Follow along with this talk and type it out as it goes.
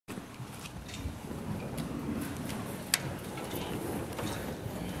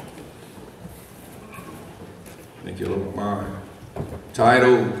Thank you, Lord. My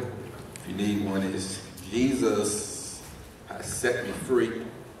title, if you need one, is Jesus has set me free.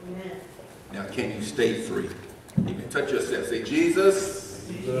 Amen. Now, can you stay free? You can touch yourself. Say, Jesus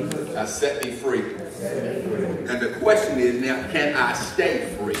has set me free. And the question is now, can I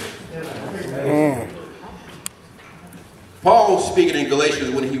stay free? Paul, speaking in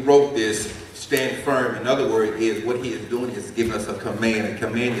Galatians when he wrote this, stand firm. In other words, is what he is doing is giving us a command. A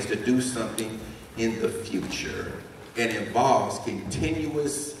command is to do something in the future and involves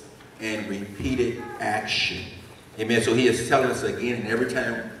continuous and repeated action. Amen. So he is telling us again, and every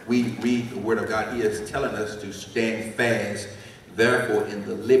time we read the word of God, he is telling us to stand fast, therefore, in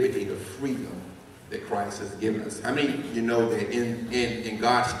the liberty, the freedom that Christ has given us. How many of you know that in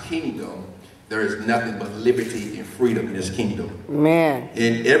God's kingdom, there is nothing but liberty and freedom in this kingdom? Man.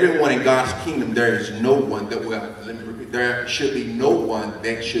 In everyone in God's kingdom, there is no one that will, there should be no one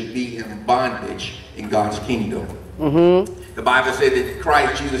that should be in bondage in God's kingdom. The Bible said that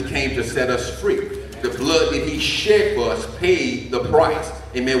Christ Jesus came to set us free. The blood that he shed for us paid the price.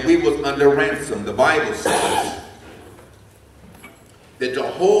 Amen. We was under ransom. The Bible says that the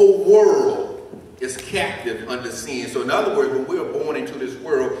whole world is captive under sin. So in other words, when we are born into this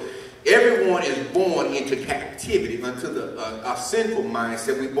world, everyone is born into captivity unto a sinful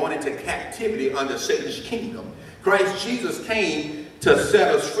mindset. We're born into captivity under Satan's kingdom. Christ Jesus came to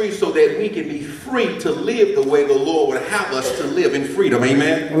set us free so that we can be free to live the way the Lord would have us to live in freedom.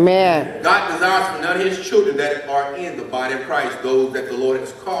 Amen? Amen. God desires for none of his children that are in the body of Christ, those that the Lord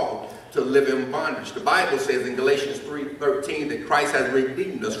has called to live in bondage. The Bible says in Galatians 3:13 that Christ has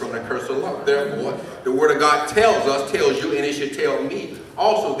redeemed us from the curse of law. Therefore, the word of God tells you, and it should tell me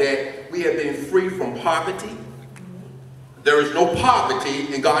also, that we have been free from poverty. There is no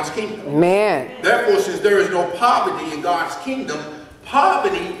poverty in God's kingdom. Man. Therefore, since there is no poverty in God's kingdom,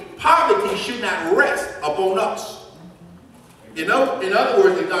 poverty should not rest upon us. You know, in other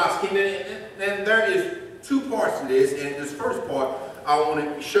words, in God's kingdom, and there is two parts to this. And this first part, I want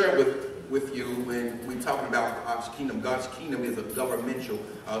to share with you when we're talking about God's kingdom. God's kingdom is a governmental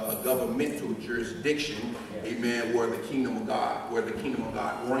jurisdiction, amen, where the kingdom of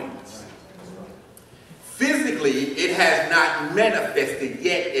God reigns. Physically, it has not manifested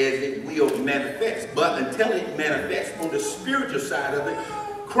yet as it will manifest. But until it manifests on the spiritual side of it,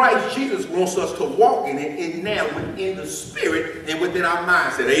 Christ Jesus wants us to walk in it and now within the spirit and within our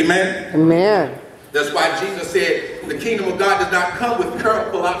mindset. Amen? Amen. That's why Jesus said the kingdom of God does not come with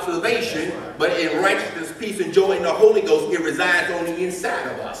careful observation, but in righteousness, peace, and joy in the Holy Ghost, it resides on the inside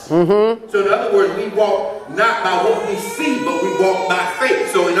of us. So in other words, we walk not by what we see, but we walk by faith.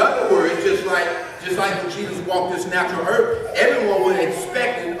 So in other words, just like when Jesus walked this natural earth, everyone was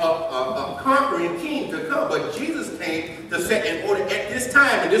expecting a conquering king to come. But Jesus came to set in order at this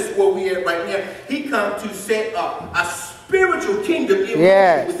time, and this is where we are right now. He come to set up a spiritual kingdom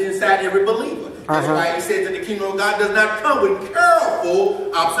within inside every believer. That's why he says that the kingdom of God does not come with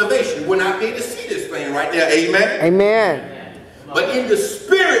careful observation. We're not being to see this thing right there. Amen? Amen. But in the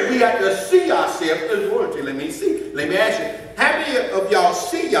spirit, we have to see ourselves as royalty. Let me ask you, how many of y'all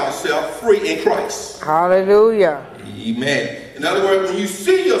see yourself free in Christ? Hallelujah. Amen. In other words, when you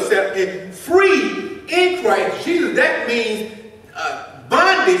see yourself free in Christ Jesus, that means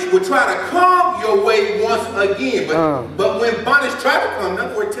bondage will try to come your way once again. But when bondage try to come, in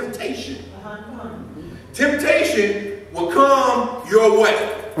other words, temptation will come your way.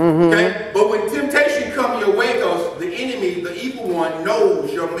 Okay? But when temptation comes your way, because the enemy, the evil one,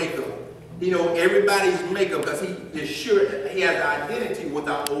 knows your makeup. He knows everybody's makeup because he is sure he has an identity with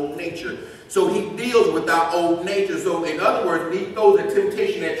our old nature. So he deals with our old nature. So in other words, when he throws a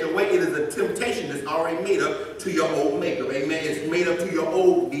temptation at your way, it is a temptation that's already made up to your old makeup. Amen. It's made up to your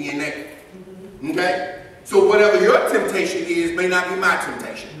old DNA. Okay? So whatever your temptation is may not be my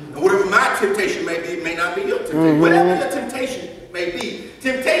temptation. And whatever my temptation may be, it may not be your temptation. Whatever your temptation may be,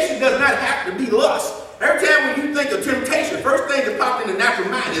 temptation does not have to be lust. Every time when you think of temptation, first thing that pops in the natural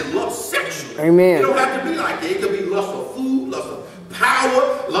mind is lust sexually. Amen. It don't have to be like that. It could be lust of food, lust of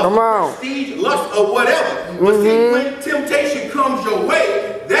power, lust of prestige, lust of whatever. But see, when temptation comes your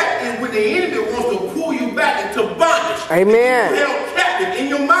way, that is when the enemy wants to pull you back into bondage. Amen. You're held captive in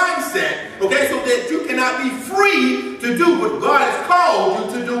your mindset, okay, so that you cannot be free to do what God has called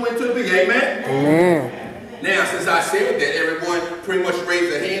you to do and to be. Amen? Amen. Now, since I said that, everyone pretty much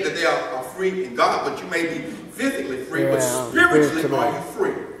raised their hand that they are free in God, but you may be physically free, but spiritually are you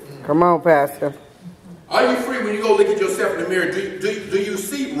free? Come on, Pastor. Are you free when you go look at yourself in the mirror? Do you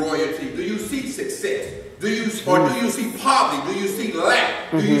see royalty? Do you see success? Do you see poverty? Do you see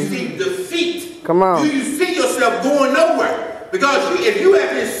lack? Do you see defeat? Come on. Do you see yourself going nowhere? Because if you have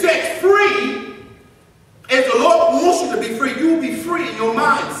been set free, As the Lord wants you to be free, you will be free in your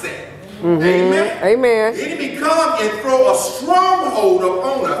mindset. Amen. Amen. The enemy come and throw a stronghold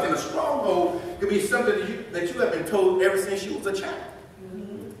upon us, and a stronghold could be something that you have been told ever since you was a child.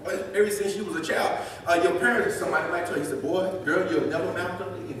 Ever since you was a child, your parents or somebody might tell you, said, boy, girl, you'll never amount to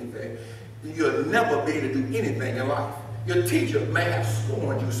anything. You'll never be able to do anything in life. Your teacher may have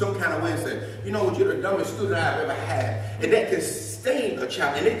scorned you some kind of way and said, you know what, you're the dumbest student I've ever had. And that can stain a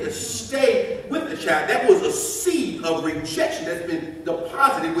child, and it can stay with the child. That was a seed of rejection that's been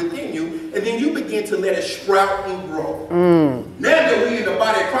deposited within you, and then you begin to let it sprout and grow. Now that we in the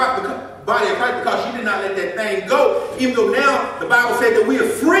body of Christ, because you did not let that thing go, even though now the Bible said that we are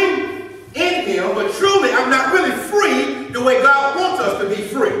free in him, but truly I'm not really free the way God wants us to be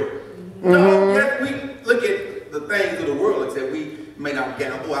free. No, yes, we look at the things of the world and say we may not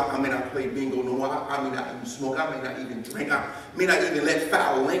gamble, I may not play bingo no more, I may not even smoke, I may not even drink, I may not even let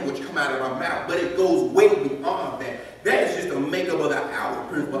foul language come out of my mouth, but it goes way beyond that. That is just a makeup of the outward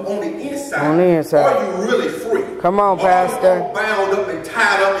appearance, but on the inside, are you really free? Come on, Pastor. Are you bound up and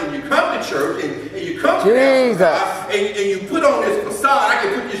tied up, and you come to church, and you come to Jesus, and you put on this facade. I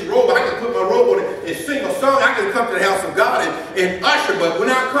can put this robe, I can put my robe on it and sing a song. I can come to the house of God and usher, but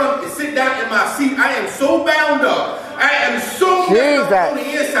when I come and sit down in my seat, I am so bound up. I am so bound up on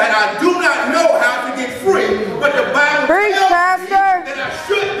the inside. I do not know how to get free, but the Bible tells me that I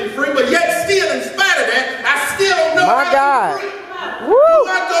should be free, but yet still, in spite of that, I still don't know how to be free. Do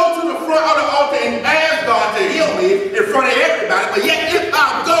I go to the front of the altar and ask God to heal me in front of everybody, but yet if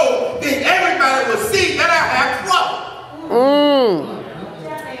I go, then everybody will see that I have trouble.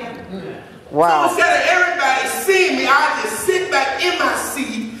 Wow. So instead of everybody seeing me, I just sit back in my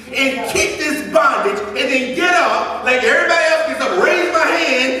seat and keep this bondage, and then get up like everybody else gets up, raise my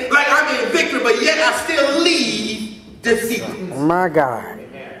hand like I'm in victory, but yet I still leave defeated. My God.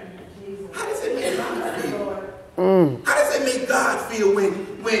 How does it make God feel? How does it make God feel when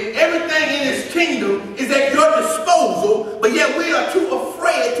everything in his kingdom is at your disposal, but yet we are too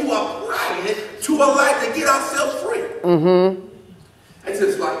afraid to apply it to a life to get ourselves free? It's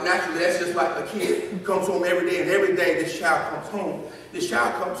just like, naturally, that's just like a kid who comes home every day, and every day this child comes home. This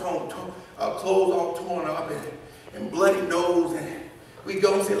child comes home, clothes all torn up and bloody nose, and we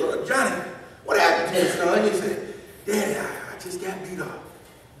go and say, look, Johnny, what happened to you, son? He said, Daddy, I just got beat up.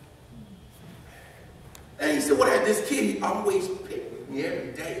 And he said, what happened? This kid, he always picked with me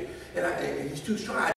every day, and he's too strong.